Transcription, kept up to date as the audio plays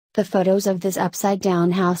The photos of this upside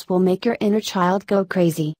down house will make your inner child go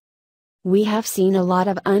crazy. We have seen a lot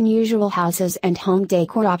of unusual houses and home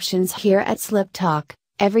decor options here at SlipTalk,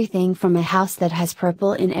 everything from a house that has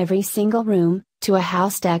purple in every single room, to a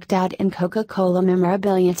house decked out in Coca Cola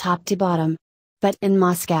memorabilia top to bottom. But in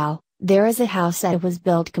Moscow, there is a house that was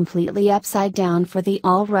built completely upside down for the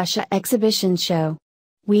All Russia exhibition show.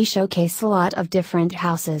 We showcase a lot of different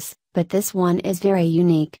houses, but this one is very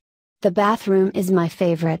unique. The bathroom is my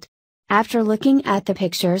favorite. After looking at the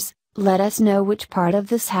pictures, let us know which part of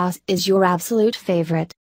this house is your absolute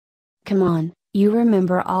favorite. Come on, you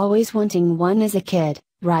remember always wanting one as a kid,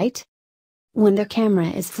 right? When the camera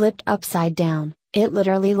is flipped upside down, it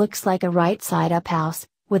literally looks like a right side up house,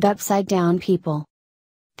 with upside down people.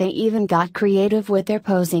 They even got creative with their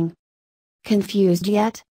posing. Confused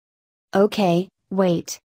yet? Okay,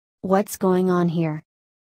 wait. What's going on here?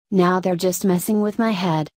 Now they're just messing with my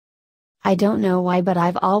head. I don't know why, but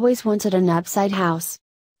I've always wanted an upside house.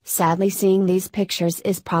 Sadly, seeing these pictures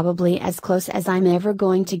is probably as close as I'm ever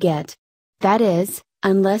going to get. That is,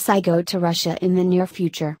 unless I go to Russia in the near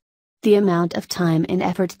future. The amount of time and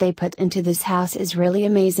effort they put into this house is really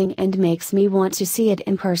amazing and makes me want to see it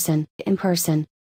in person.